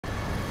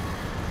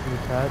You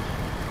attached?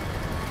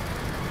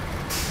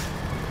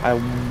 I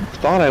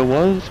thought I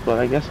was, but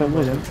I guess I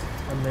wasn't.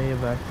 I may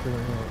have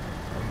accidentally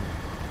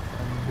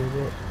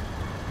undid it.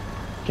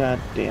 God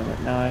damn it,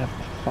 now I have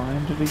to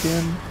find it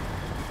again.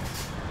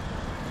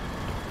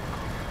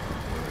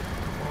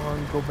 Come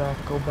on, go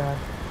back, go back.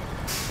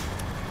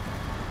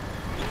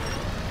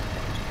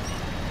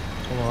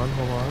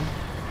 Hold on.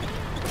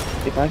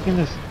 If I can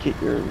just get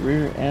your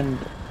rear end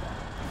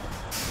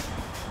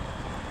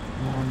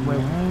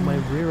My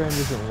rear end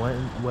isn't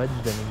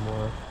wedged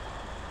anymore.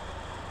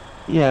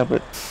 Yeah,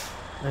 but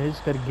I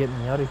just gotta get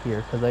me out of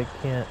here, cause I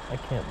can't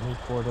move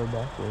forward or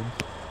backwards.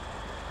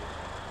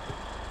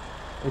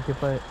 Like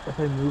if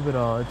I move at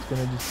all, it's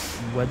gonna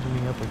just wedge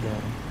me up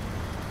again.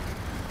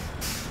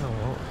 Oh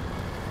well.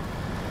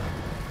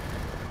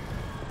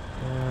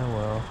 Yeah,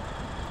 well.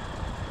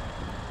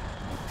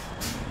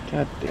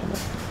 God damn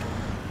it.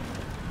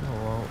 Oh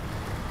well.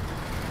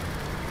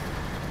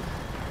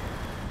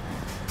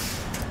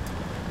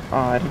 Oh,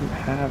 I didn't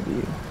have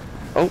you.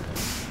 Oh,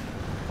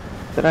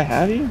 did I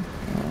have you?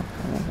 Oh,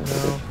 I don't know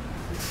if I No.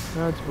 did.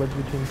 No, it's wedged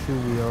between two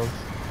wheels.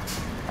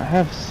 I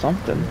have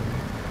something.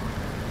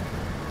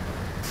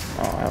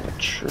 Oh, I have a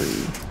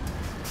tree.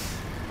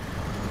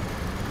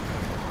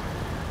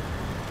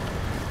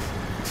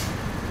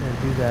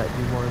 Yeah, do that.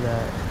 Do more of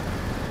that.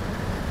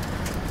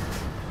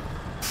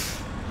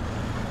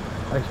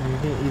 Actually, you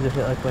can either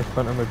hit like my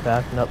front or my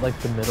back, not like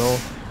the middle.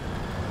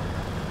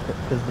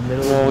 Because the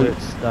middle is Well, where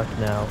it's stuck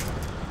now.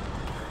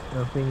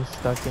 Nothing's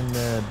stuck in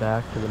the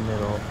back to the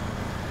middle.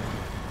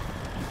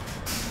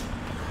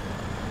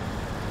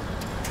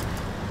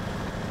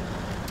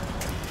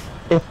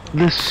 if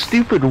this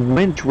stupid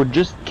winch would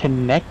just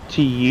connect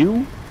to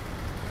you,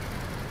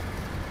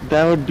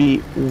 that would be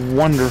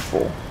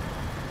wonderful.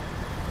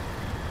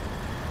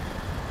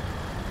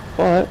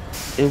 But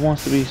it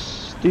wants to be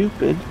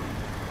stupid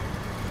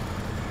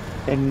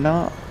and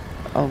not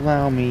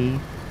allow me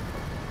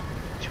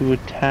to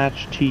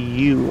attach to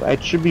you.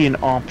 It should be an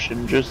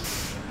option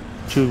just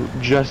to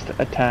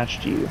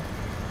attach to you.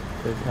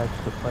 To attach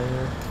the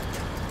player.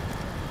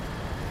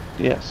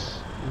 Yes.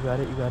 You got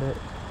it, you got it.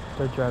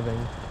 Start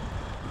driving.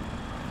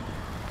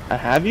 I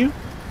have you?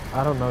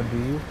 I don't know, do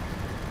you?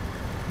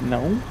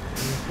 No. Let me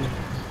see.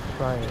 Just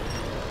try it.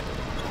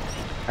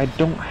 I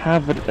don't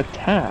have it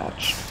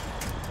attached.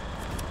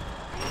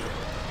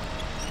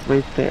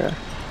 Right there.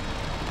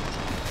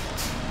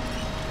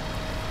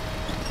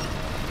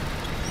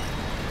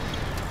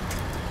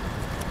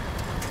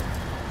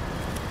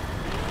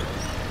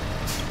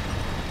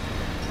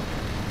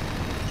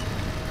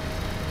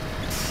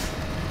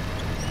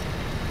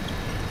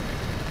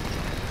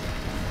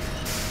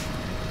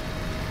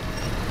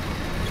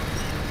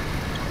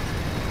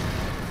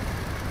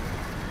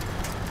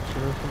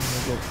 Should I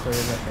make it clear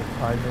that I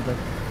probably made like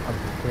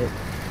a bit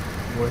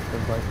worth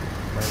of like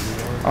my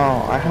wheels?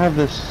 Oh, I have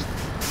this.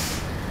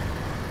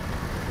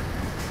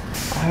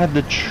 I had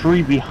the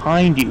tree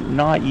behind you,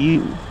 not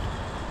you.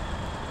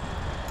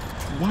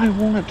 Why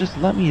won't it just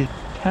let me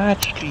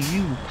attach to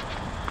you?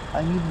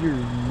 I need your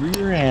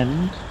rear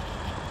end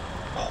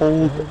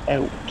pulled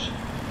out.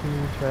 Can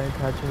you try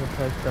attaching it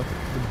to like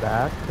the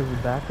back? Because the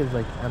back is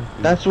like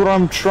empty. That's what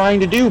I'm trying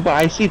to do, but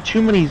I see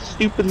too many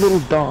stupid little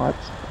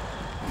dots,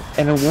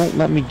 and it won't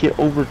let me get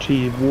over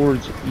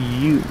towards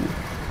you.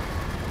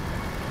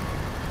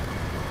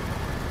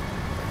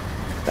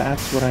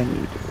 That's what I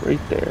need,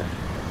 right there.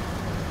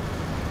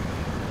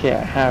 Okay,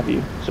 I have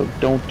you, so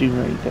don't do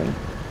anything.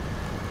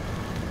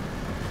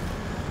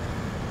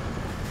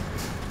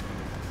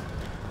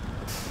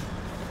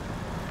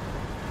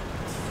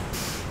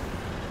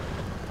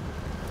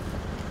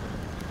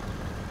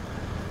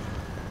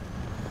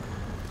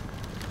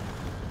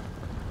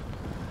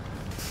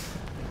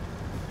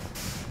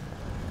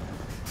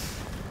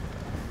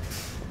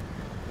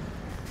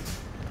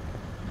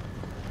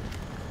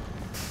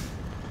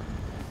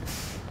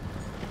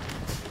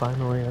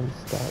 Finally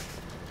unstuck.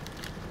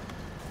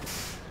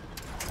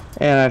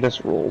 And I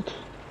just rolled.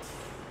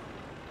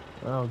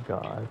 Oh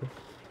god.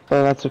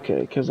 But that's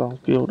okay, because I'll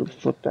be able to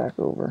flip back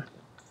over.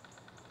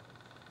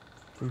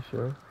 You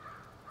sure? Are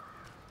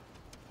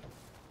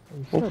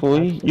you still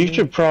Hopefully. attached to You me?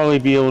 should probably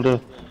be able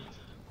to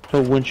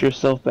winch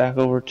yourself back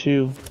over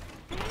too.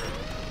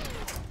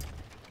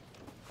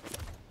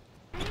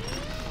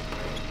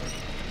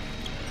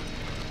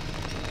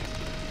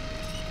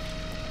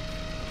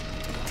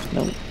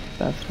 Nope,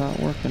 that's not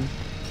working.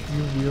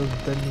 Your wheels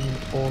bending in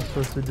all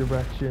sorts of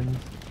directions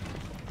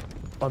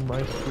on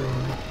my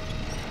screen.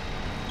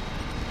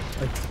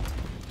 Like,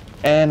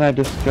 And I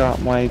just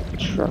got my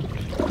truck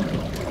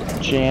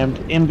jammed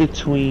in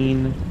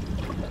between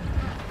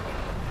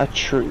a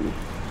tree.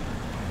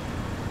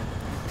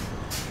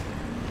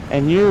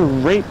 And you're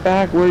right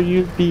back where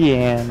you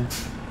began.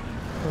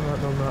 no,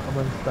 I'm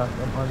unstuck.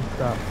 I'm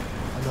unstuck.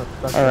 I'm not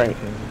stuck. Alright,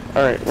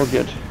 alright, we're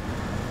good.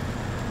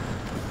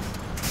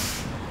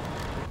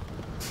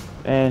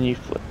 And you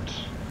flipped.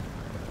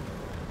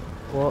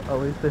 Well, at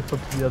least I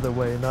flipped the other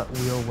way, not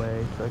wheel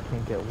way, so I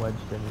can't get wedged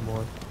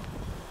anymore.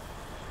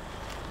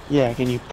 Yeah, can you